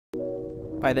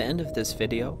By the end of this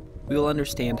video, we will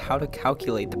understand how to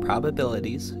calculate the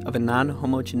probabilities of a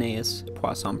non-homogeneous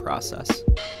Poisson process.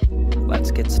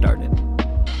 Let's get started.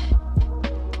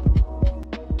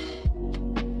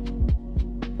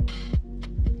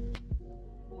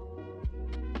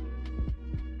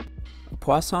 A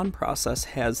Poisson process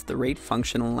has the rate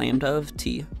function lambda of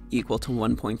t equal to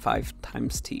 1.5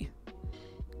 times t.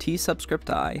 T subscript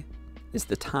I is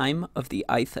the time of the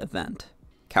ith event.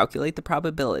 Calculate the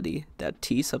probability that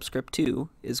t subscript 2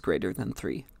 is greater than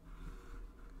 3.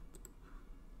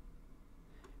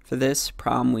 For this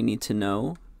problem, we need to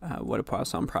know what a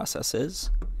Poisson process is.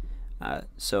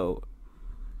 So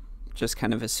just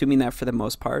kind of assuming that for the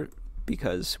most part,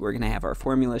 because we're going to have our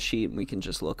formula sheet, and we can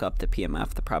just look up the PMF,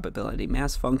 the probability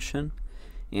mass function,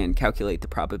 and calculate the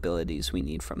probabilities we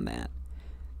need from that.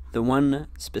 The one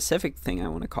specific thing I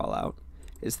want to call out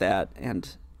is that,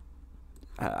 and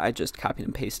I just copied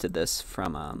and pasted this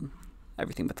from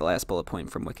everything but the last bullet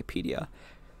point from Wikipedia.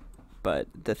 But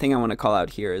the thing I want to call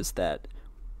out here is that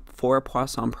for a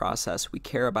Poisson process, we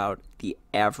care about the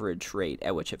average rate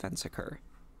at which events occur.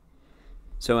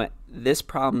 So this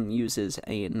problem uses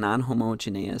a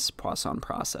non-homogeneous Poisson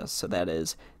process. So that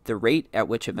is, the rate at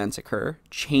which events occur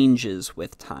changes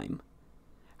with time.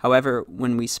 However,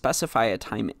 when we specify a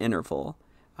time interval,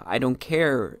 I don't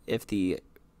care if the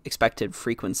expected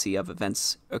frequency of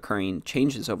events occurring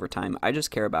changes over time. I just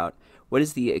care about what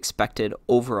is the expected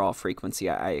overall frequency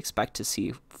I expect to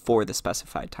see for the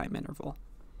specified time interval.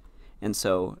 And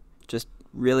so just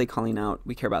really calling out,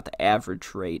 we care about the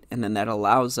average rate, and then that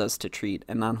allows us to treat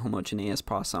a non-homogeneous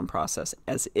Poisson process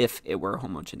as if it were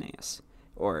homogeneous,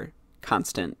 or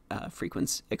constant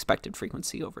expected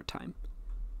frequency over time.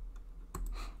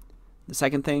 The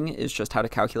second thing is just how to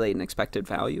calculate an expected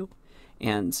value.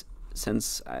 And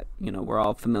since we're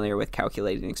all familiar with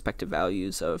calculating expected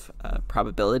values of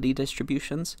probability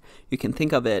distributions, you can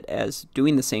think of it as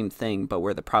doing the same thing, but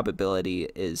where the probability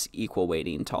is equal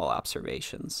weighting to all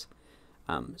observations.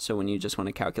 So when you just want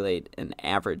to calculate an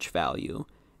average value,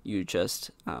 you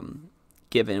just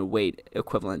give a weight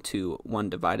equivalent to 1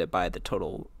 divided by the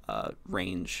total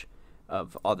range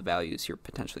of all the values you're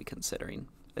potentially considering,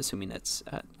 assuming it's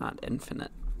not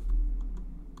infinite.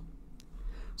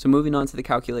 So moving on to the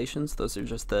calculations, those are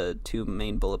just the two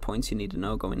main bullet points you need to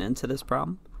know going into this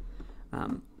problem.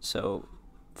 So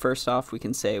first off, we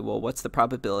can say, well, what's the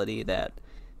probability that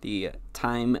the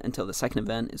time until the second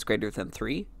event is greater than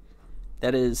 3?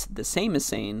 That is the same as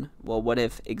saying, well, what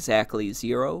if exactly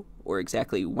 0 or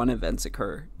exactly 1 events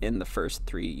occur in the first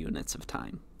 3 units of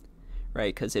time,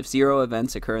 right? Because if 0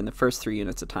 events occur in the first 3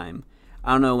 units of time,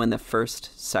 I don't know when the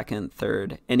first, second,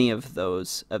 third, any of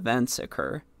those events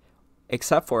occur,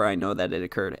 except for I know that it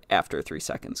occurred after 3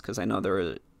 seconds, because I know there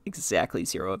were exactly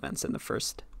 0 events in the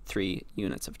first 3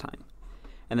 units of time.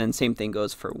 And then same thing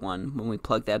goes for 1. When we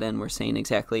plug that in, we're saying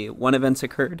exactly 1 event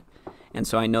occurred, and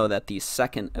so I know that the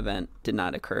second event did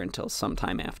not occur until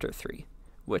sometime after 3,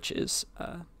 which is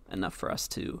enough for us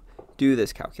to do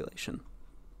this calculation.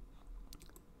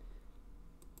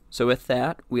 So with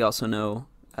that, we also know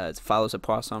it follows a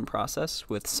Poisson process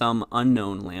with some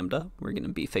unknown lambda. We're going to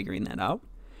be figuring that out.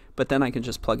 But then I can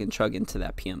just plug and chug into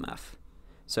that PMF.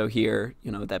 So here,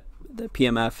 that the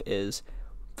PMF is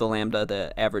the lambda,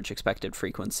 the average expected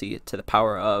frequency, to the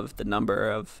power of the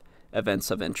number of events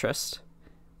of interest,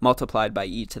 multiplied by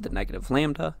e to the negative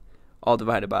lambda, all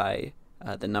divided by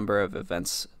the number of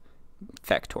events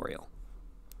factorial.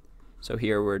 So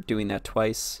here we're doing that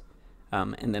twice,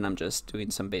 and then I'm just doing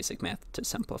some basic math to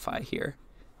simplify here.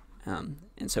 And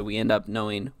so we end up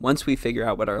knowing, once we figure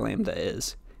out what our lambda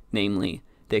is, namely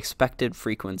the expected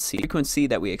frequency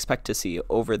that we expect to see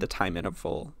over the time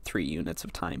interval 3 units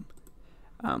of time.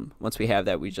 Once we have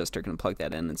that, we just are going to plug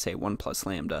that in and say 1 plus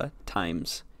lambda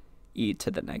times e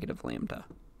to the negative lambda.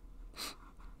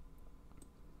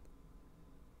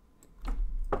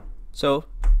 So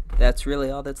that's really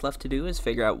all that's left to do, is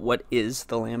figure out what is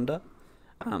the lambda.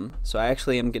 So I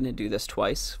actually am going to do this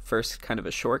twice. First, kind of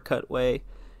a shortcut way,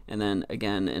 and then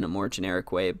again in a more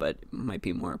generic way, but might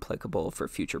be more applicable for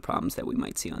future problems that we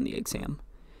might see on the exam.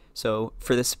 So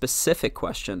for this specific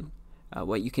question,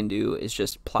 what you can do is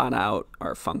just plot out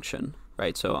our function,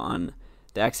 right? So on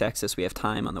the x-axis we have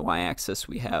time, on the y-axis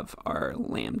we have our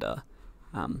lambda,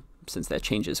 since that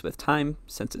changes with time,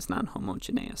 since it's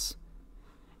non-homogeneous.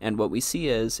 And what we see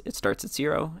is it starts at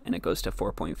 0 and it goes to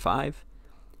 4.5.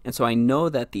 And so I know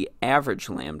that the average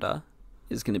lambda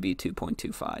is going to be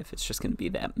 2.25. It's just going to be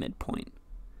that midpoint.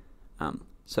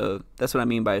 So that's what I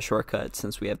mean by a shortcut.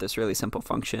 Since we have this really simple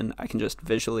function, I can just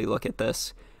visually look at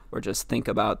this, or just think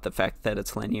about the fact that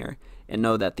it's linear and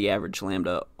know that the average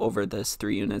lambda over this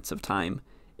 3 units of time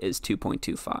is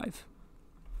 2.25.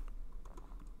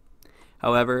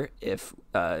 However, if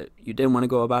you didn't want to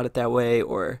go about it that way,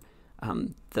 or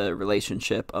the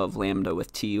relationship of lambda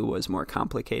with t was more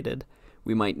complicated,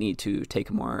 we might need to take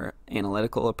a more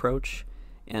analytical approach.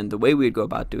 And the way we would go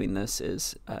about doing this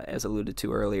is, as alluded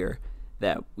to earlier,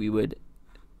 that we would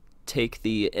take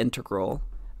the integral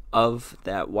of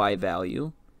that y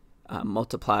value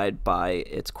multiplied by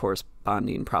its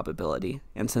corresponding probability.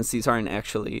 And since these aren't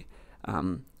actually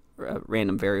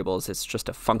random variables, it's just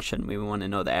a function we want to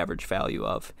know the average value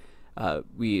of,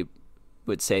 we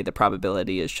would say the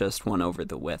probability is just 1 over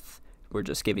the width. We're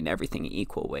just giving everything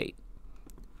equal weight.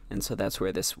 And so that's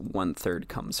where this 1/3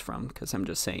 comes from, because I'm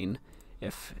just saying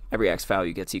if every x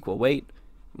value gets equal weight,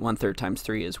 1/3 times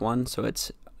 3 is 1, so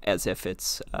it's as if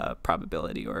it's a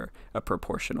probability or a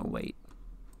proportional weight.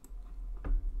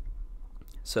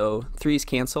 So 3's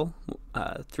cancel,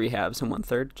 3 halves and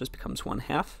 1/3 just becomes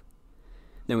 1/2.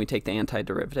 Then we take the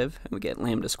antiderivative and we get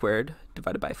lambda squared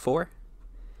divided by 4.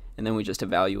 And then we just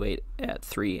evaluate at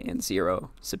 3 and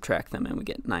 0, subtract them, and we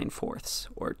get 9/4,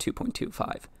 or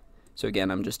 2.25. So again,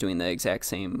 I'm just doing the exact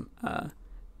same,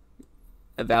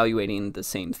 evaluating the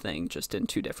same thing, just in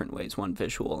 2 different ways, one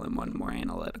visual and one more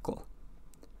analytical.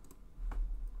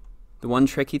 The one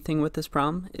tricky thing with this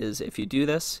problem is if you do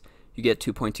this, you get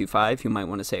 2.25, you might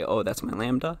want to say, oh, that's my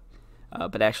lambda,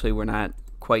 but actually we're not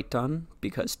quite done,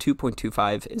 because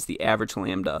 2.25 is the average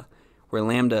lambda, where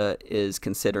lambda is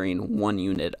considering 1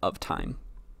 unit of time.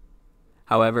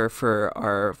 However, for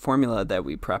our formula that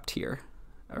we prepped here,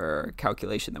 or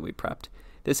calculation that we prepped,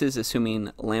 this is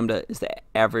assuming lambda is the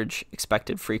average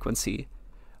expected frequency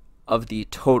of the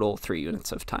total 3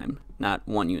 units of time, not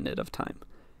 1 unit of time.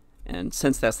 And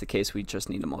since that's the case, we just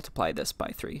need to multiply this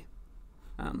by 3.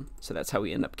 So that's how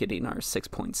we end up getting our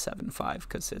 6.75,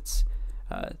 because it's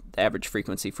the average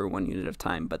frequency for 1 unit of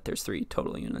time, but there's 3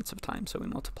 total units of time, so we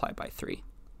multiply by 3.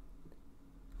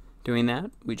 Doing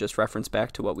that, we just reference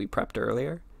back to what we prepped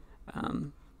earlier,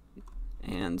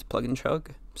 and plug and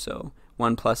chug. So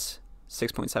 1 plus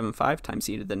 6.75 times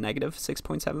e to the negative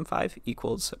 6.75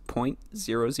 equals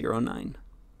 0.009.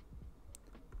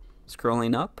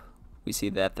 Scrolling up, we see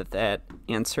that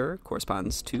answer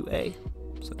corresponds to A.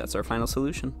 So that's our final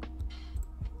solution.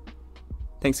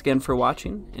 Thanks again for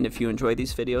watching, and if you enjoy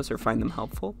these videos or find them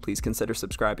helpful, please consider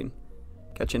subscribing.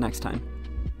 Catch you next time.